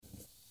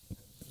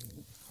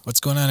What's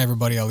going on,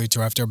 everybody?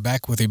 Alito After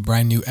back with a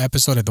brand new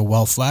episode of The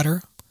Wealth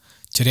Ladder.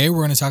 Today,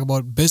 we're going to talk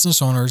about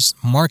business owners,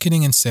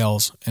 marketing, and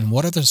sales, and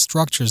what are the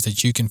structures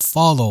that you can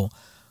follow,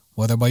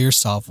 whether by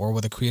yourself or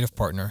with a creative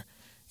partner,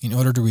 in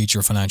order to reach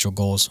your financial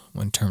goals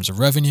in terms of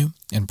revenue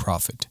and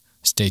profit.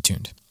 Stay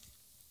tuned.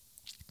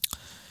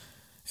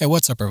 Hey,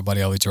 what's up, everybody?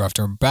 Alito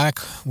After back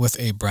with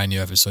a brand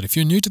new episode. If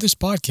you're new to this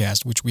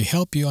podcast, which we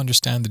help you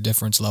understand the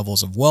different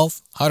levels of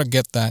wealth, how to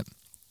get that,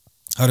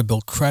 how to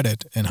build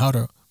credit, and how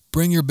to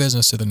bring your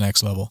business to the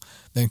next level,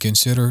 then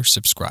consider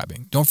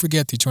subscribing. Don't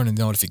forget to turn the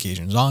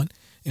notifications on.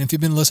 And if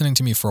you've been listening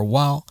to me for a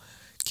while,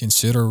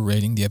 consider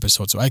rating the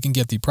episode so I can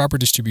get the proper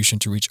distribution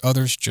to reach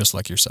others just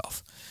like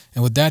yourself.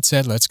 And with that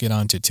said, let's get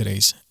on to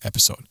today's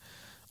episode.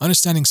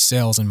 Understanding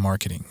sales and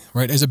marketing,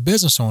 right? As a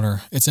business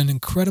owner, it's an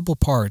incredible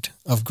part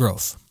of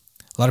growth.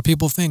 A lot of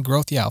people think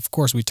growth, yeah, of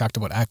course, we talked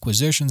about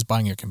acquisitions,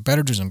 buying your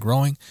competitors and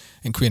growing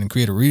and creating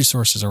creative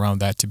resources around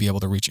that to be able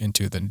to reach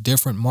into the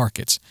different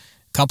markets,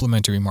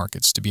 complementary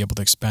markets, to be able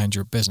to expand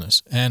your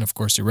business and, of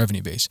course, your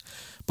revenue base.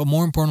 But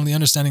more importantly,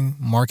 understanding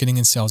marketing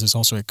and sales is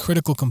also a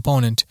critical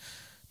component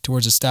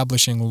towards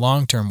establishing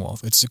long-term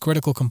wealth. It's a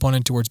critical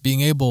component towards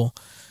being able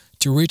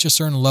to reach a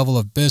certain level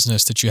of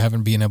business that you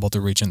haven't been able to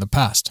reach in the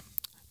past.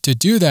 To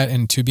do that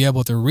and to be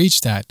able to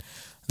reach that,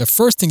 the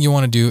first thing you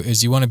want to do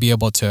is you want to be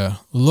able to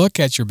look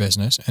at your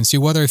business and see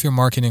whether if you're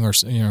marketing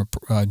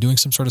or doing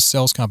some sort of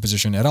sales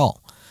composition at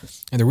all.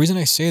 And the reason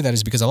I say that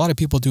is because a lot of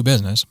people do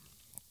business,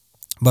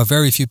 but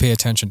very few pay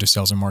attention to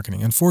sales and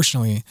marketing.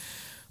 Unfortunately,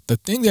 the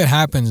thing that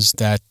happens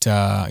that,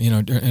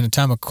 in a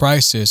time of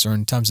crisis or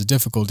in times of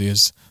difficulty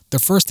is the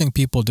first thing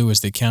people do is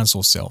they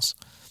cancel sales.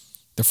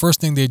 The first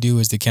thing they do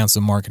is they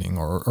cancel marketing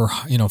or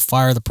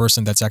fire the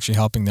person that's actually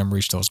helping them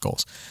reach those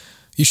goals.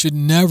 You should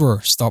never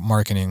stop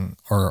marketing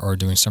or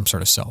doing some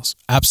sort of sales.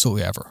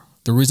 Absolutely ever.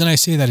 The reason I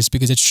say that is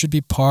because it should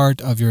be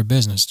part of your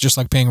business, just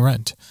like paying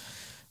rent.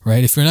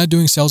 Right? If you're not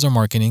doing sales or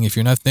marketing, if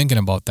you're not thinking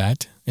about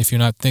that, if you're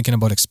not thinking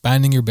about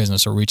expanding your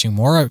business or reaching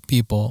more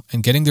people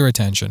and getting their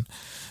attention,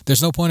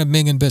 there's no point of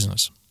being in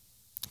business.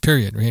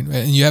 Period. Right?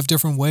 And you have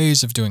different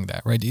ways of doing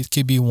that, right? It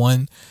could be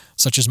one,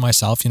 such as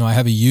myself. I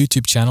have a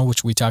YouTube channel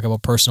which we talk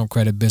about personal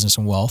credit, business,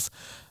 and wealth.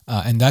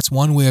 And that's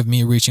one way of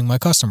me reaching my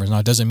customers. Now,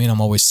 it doesn't mean I'm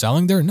always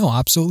selling there. No,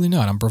 absolutely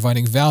not. I'm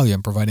providing value.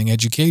 I'm providing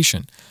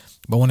education.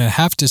 But when I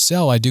have to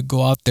sell, I do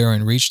go out there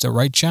and reach the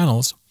right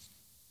channels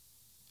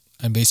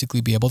and basically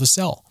be able to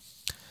sell.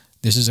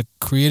 This is a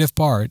creative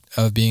part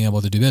of being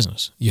able to do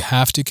business. You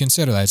have to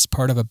consider that it's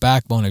part of a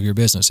backbone of your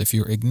business. If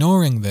you're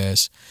ignoring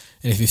this,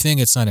 and if you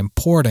think it's not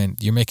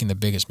important, you're making the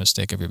biggest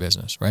mistake of your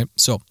business, right?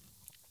 So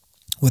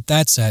with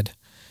that said,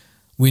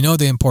 we know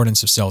the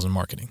importance of sales and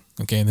marketing.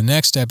 Okay, and the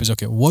next step is,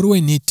 what do I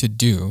need to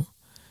do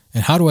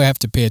and how do I have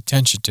to pay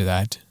attention to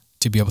that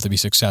to be able to be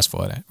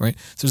successful at it, right?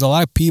 So there's a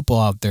lot of people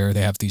out there,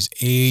 they have these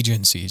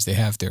agencies, they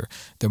have their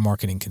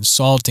marketing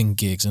consulting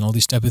gigs and all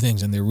these type of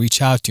things, and they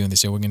reach out to you and they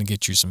say, we're going to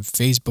get you some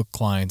Facebook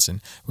clients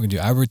and we're going to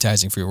do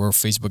advertising for you. We're a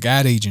Facebook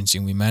ad agency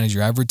and we manage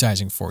your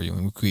advertising for you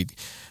and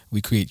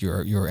we create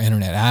your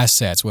internet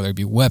assets, whether it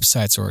be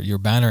websites or your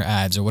banner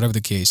ads or whatever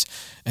the case,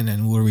 and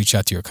then we'll reach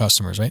out to your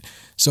customers, right?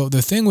 So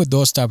the thing with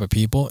those type of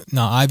people,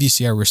 now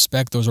obviously I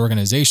respect those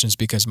organizations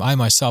because I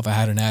myself, I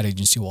had an ad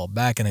agency a while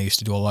back and I used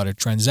to do a lot of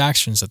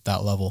transactions at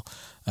that level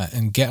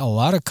and get a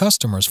lot of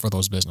customers for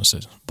those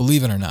businesses,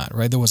 believe it or not,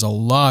 right? There was a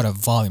lot of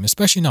volume,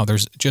 especially now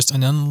there's just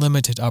an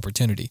unlimited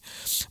opportunity.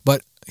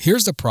 But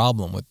here's the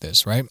problem with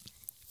this, right?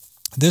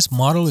 This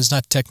model is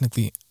not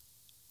technically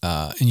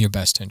in your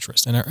best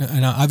interest.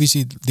 And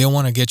obviously they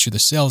want to get you the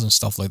sales and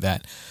stuff like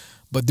that,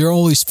 but they're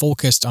always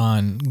focused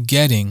on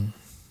getting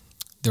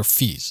their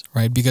fees,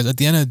 right? Because at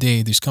the end of the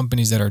day, these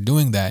companies that are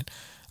doing that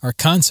are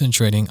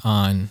concentrating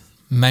on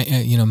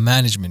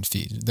management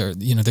fees. They're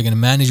going to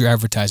manage your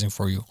advertising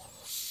for you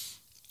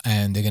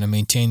and they're going to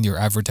maintain your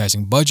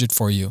advertising budget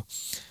for you.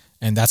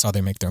 And that's how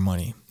they make their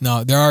money.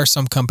 Now, there are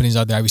some companies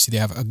out there, obviously they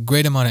have a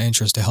great amount of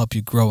interest to help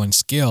you grow and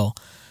scale.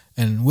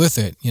 And with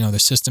it, the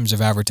systems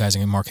of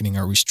advertising and marketing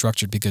are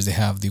restructured because they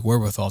have the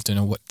wherewithal to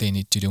know what they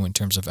need to do in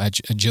terms of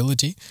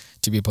agility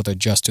to be able to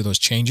adjust to those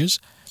changes.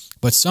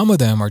 But some of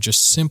them are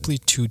just simply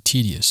too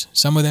tedious.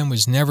 Some of them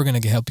was never going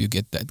to help you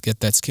get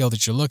that skill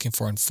that you're looking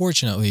for,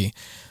 unfortunately.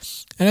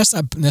 And that's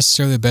not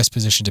necessarily the best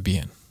position to be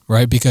in,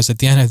 right? Because at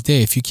the end of the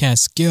day, if you can't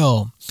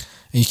scale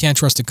and you can't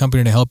trust a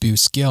company to help you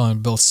scale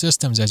and build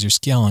systems as you're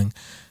scaling,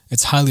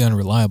 it's highly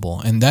unreliable.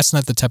 And that's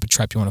not the type of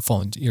trap you want to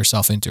fall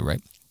yourself into,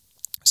 right?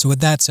 So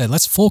with that said,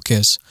 let's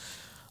focus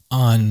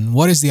on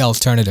what is the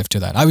alternative to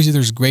that. Obviously,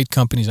 there's great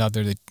companies out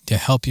there to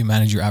help you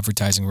manage your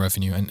advertising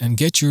revenue and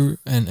get to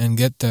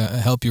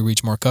help you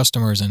reach more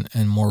customers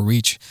and more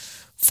reach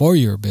for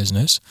your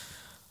business.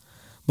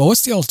 But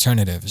what's the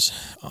alternatives,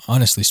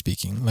 honestly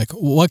speaking? Like,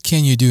 what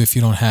can you do if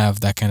you don't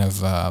have that kind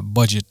of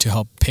budget to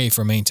help pay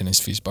for maintenance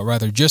fees, but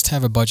rather just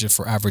have a budget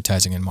for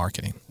advertising and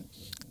marketing?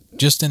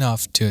 Just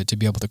enough to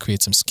be able to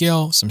create some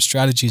scale, some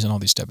strategies, and all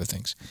these type of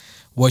things.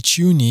 What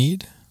you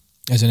need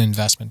as an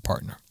investment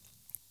partner.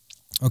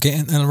 Okay,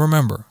 and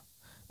remember,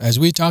 as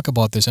we talk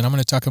about this, and I'm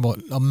going to talk about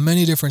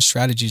many different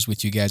strategies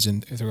with you guys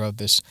throughout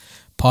this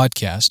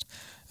podcast,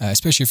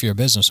 especially if you're a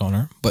business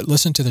owner, but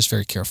listen to this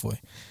very carefully.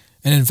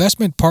 An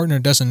investment partner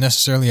doesn't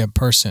necessarily a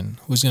person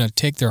who's going to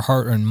take their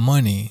hard-earned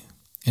money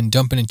and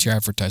dump it into your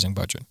advertising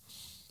budget,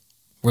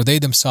 where they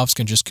themselves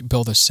can just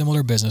build a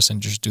similar business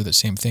and just do the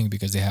same thing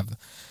because they have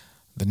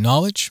the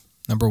knowledge,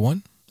 number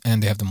one,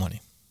 and they have the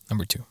money,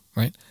 number two,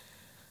 right?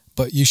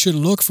 But you should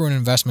look for an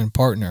investment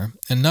partner,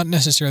 and not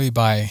necessarily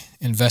by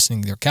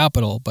investing their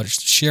capital, but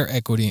share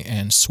equity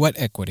and sweat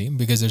equity,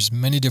 because there's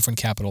many different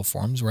capital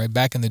forms, right?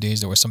 Back in the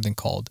days, there was something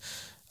called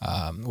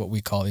what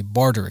we call a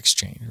barter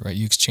exchange, right?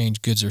 You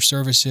exchange goods or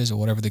services or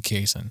whatever the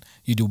case, and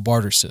you do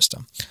barter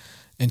system.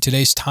 In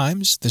today's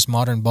times, this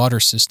modern barter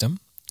system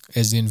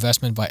is the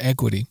investment by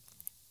equity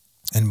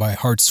and by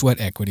hard sweat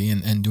equity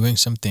and doing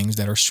some things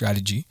that are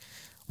strategy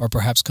or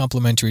perhaps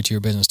complementary to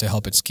your business to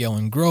help it scale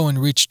and grow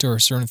and reach to a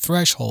certain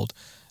threshold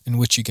in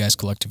which you guys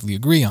collectively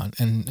agree on,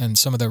 and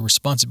some of the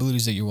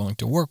responsibilities that you're willing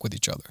to work with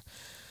each other.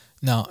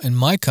 Now, in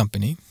my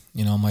company,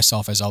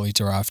 myself as Ali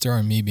Tarafter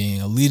and me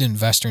being a lead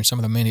investor in some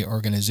of the many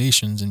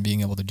organizations and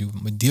being able to do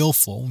deal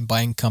flow and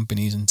buying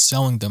companies and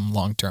selling them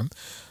long term,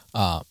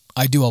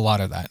 I do a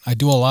lot of that. I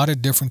do a lot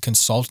of different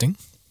consulting.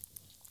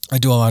 I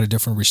do a lot of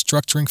different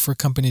restructuring for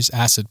companies,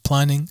 asset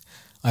planning.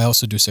 I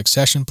also do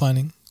succession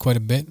planning quite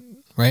a bit,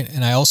 right?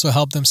 And I also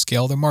help them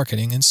scale their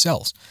marketing and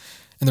sales.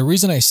 And the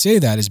reason I say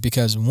that is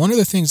because one of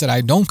the things that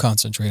I don't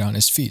concentrate on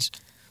is fees.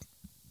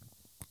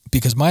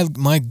 Because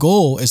my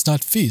goal is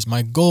not fees.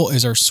 My goal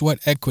is our sweat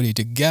equity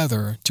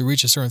together to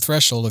reach a certain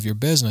threshold of your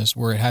business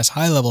where it has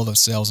high level of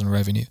sales and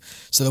revenue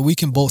so that we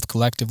can both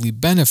collectively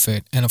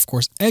benefit and, of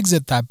course,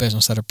 exit that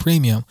business at a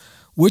premium,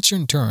 which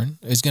in turn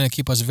is going to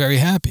keep us very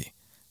happy.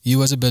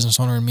 You as a business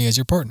owner and me as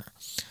your partner.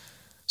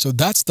 So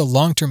that's the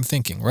long-term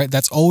thinking, right?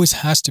 That's always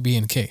has to be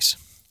in case.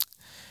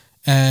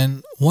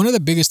 And one of the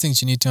biggest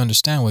things you need to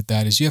understand with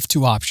that is you have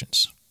two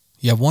options.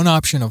 You have one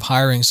option of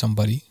hiring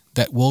somebody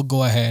that will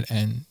go ahead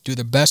and do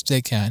the best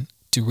they can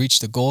to reach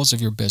the goals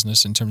of your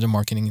business in terms of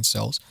marketing and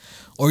sales.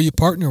 Or you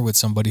partner with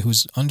somebody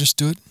who's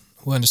understood,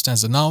 who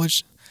understands the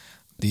knowledge,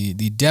 the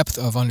depth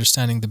of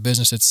understanding the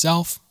business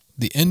itself,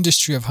 the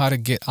industry of how to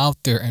get out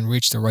there and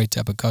reach the right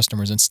type of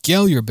customers and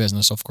scale your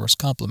business, of course,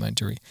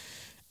 complementary,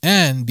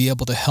 and be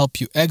able to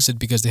help you exit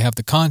because they have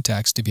the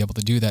contacts to be able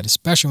to do that,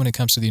 especially when it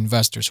comes to the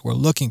investors who are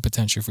looking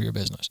potentially for your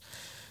business,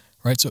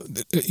 right? So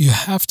you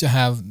have to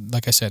have,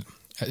 like I said,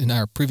 in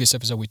our previous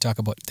episode, we talk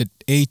about the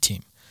A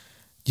team.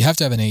 You have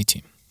to have an A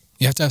team.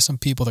 You have to have some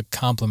people that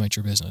complement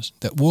your business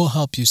that will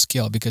help you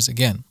scale because,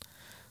 again,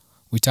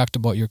 we talked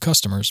about your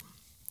customers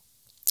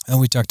and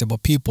we talked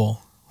about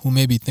people who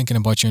may be thinking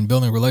about you and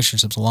building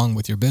relationships along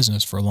with your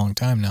business for a long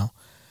time now.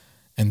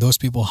 And those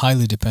people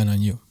highly depend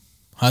on you,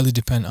 highly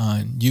depend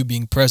on you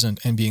being present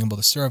and being able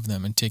to serve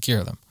them and take care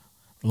of them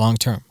long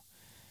term.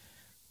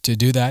 To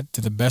do that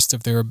to the best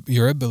of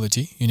your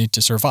ability, you need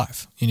to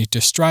survive. You need to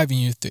strive and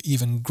you need to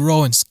even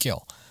grow and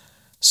scale.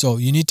 So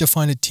you need to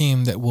find a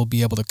team that will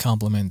be able to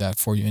complement that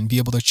for you and be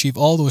able to achieve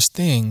all those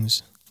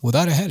things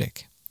without a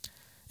headache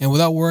and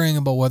without worrying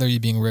about whether you're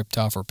being ripped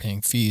off or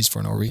paying fees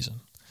for no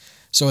reason.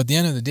 So at the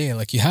end of the day,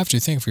 you have to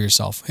think for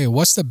yourself, hey,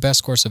 what's the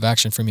best course of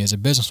action for me as a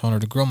business owner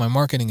to grow my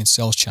marketing and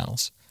sales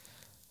channels?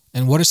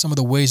 And what are some of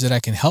the ways that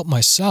I can help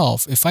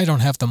myself if I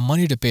don't have the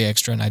money to pay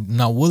extra and I'm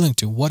not willing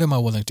to? What am I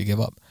willing to give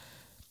up?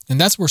 And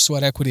that's where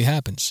sweat equity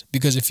happens.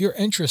 Because if you're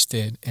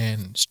interested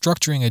in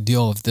structuring a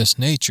deal of this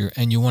nature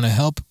and you want to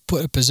help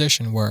put a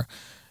position where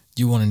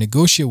you want to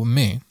negotiate with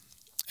me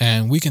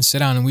and we can sit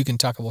down and we can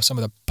talk about some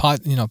of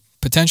the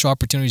potential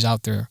opportunities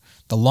out there,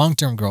 the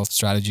long-term growth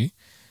strategy,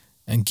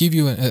 and give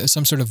you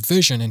some sort of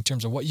vision in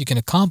terms of what you can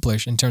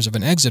accomplish in terms of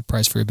an exit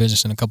price for your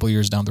business in a couple of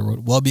years down the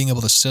road while being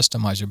able to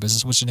systemize your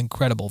business, which is an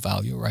incredible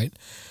value, right?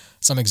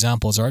 Some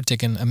examples are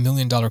taking $1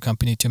 million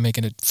company to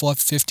making it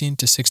 $15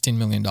 to $16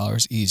 million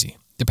easy,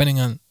 depending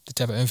on the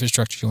type of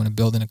infrastructure you want to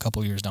build in a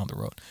couple of years down the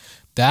road.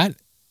 That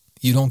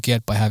you don't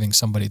get by having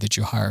somebody that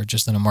you hire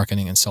just in a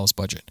marketing and sales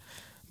budget.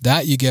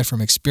 That you get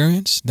from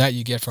experience, that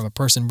you get from a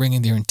person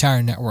bringing their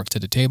entire network to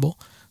the table,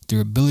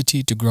 their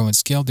ability to grow and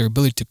scale, their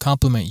ability to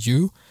complement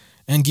you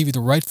and give you the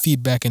right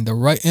feedback and the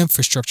right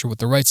infrastructure with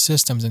the right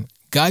systems and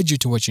guide you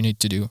to what you need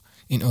to do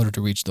in order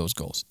to reach those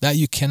goals. That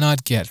you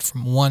cannot get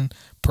from one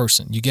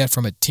person. You get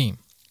from a team.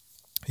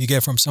 You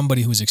get from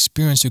somebody who's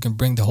experienced who can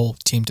bring the whole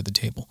team to the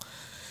table.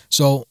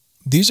 So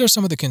these are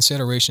some of the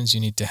considerations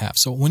you need to have.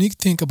 So when you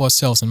think about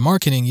sales and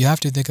marketing, you have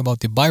to think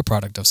about the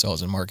byproduct of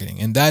sales and marketing,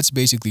 and that's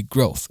basically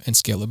growth and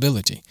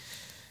scalability.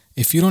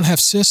 If you don't have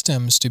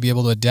systems to be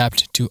able to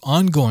adapt to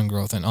ongoing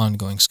growth and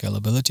ongoing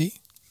scalability,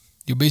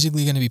 you're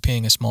basically going to be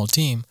paying a small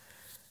team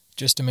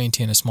just to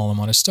maintain a small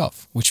amount of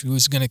stuff, which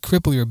is going to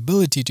cripple your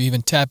ability to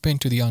even tap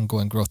into the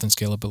ongoing growth and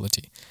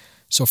scalability.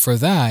 So for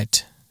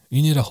that,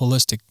 you need a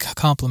holistic,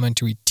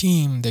 complementary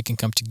team that can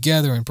come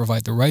together and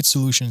provide the right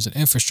solutions and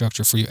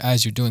infrastructure for you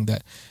as you're doing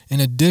that, in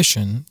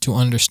addition to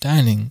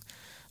understanding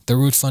the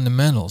root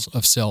fundamentals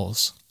of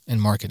sales and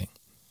marketing,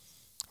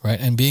 right?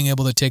 And being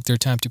able to take their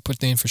time to put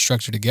the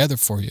infrastructure together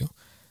for you,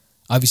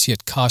 obviously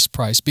at cost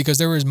price, because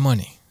there is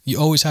money. You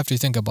always have to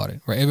think about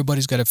it, right?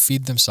 Everybody's got to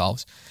feed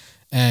themselves.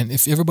 And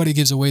if everybody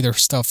gives away their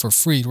stuff for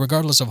free,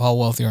 regardless of how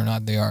wealthy or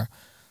not they are,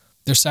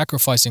 they're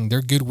sacrificing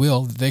their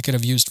goodwill that they could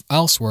have used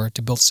elsewhere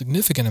to build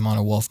significant amount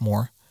of wealth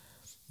more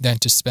than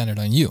to spend it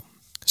on you.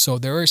 So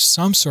there is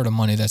some sort of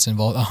money that's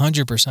involved,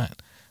 100%.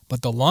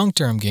 But the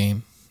long-term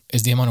game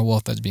is the amount of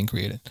wealth that's being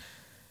created,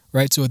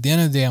 right? So at the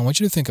end of the day, I want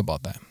you to think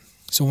about that.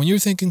 So when you're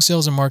thinking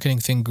sales and marketing,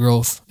 think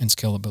growth and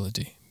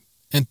scalability.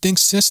 And think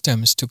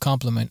systems to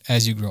complement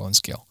as you grow and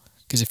scale.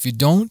 Because if you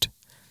don't,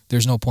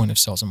 there's no point of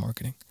sales and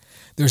marketing.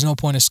 There's no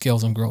point of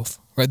scales and growth,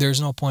 right?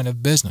 There's no point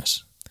of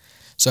business.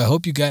 So I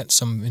hope you got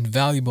some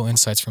invaluable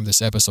insights from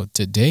this episode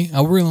today.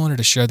 I really wanted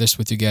to share this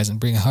with you guys and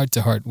bring it heart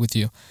to heart with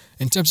you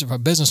in terms of a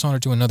business owner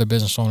to another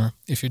business owner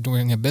if you're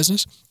doing a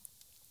business.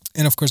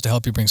 And of course, to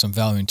help you bring some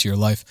value into your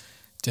life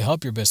to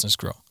help your business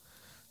grow.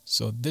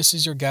 So this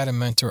is your guide and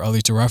mentor,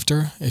 Ali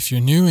Tarafter. If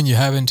you're new and you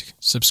haven't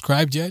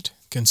subscribed yet,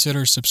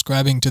 consider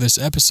subscribing to this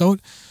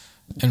episode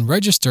and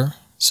register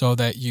so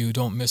that you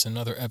don't miss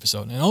another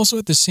episode. And also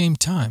at the same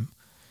time,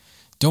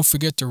 don't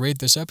forget to rate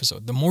this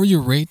episode. The more you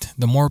rate,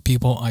 the more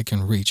people I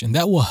can reach. And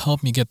that will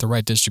help me get the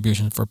right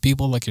distribution for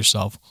people like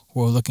yourself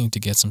who are looking to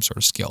get some sort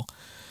of skill.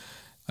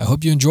 I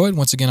hope you enjoyed.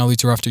 Once again, Ali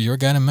Tarafter, your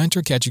guide and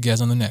mentor. Catch you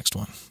guys on the next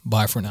one.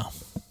 Bye for now.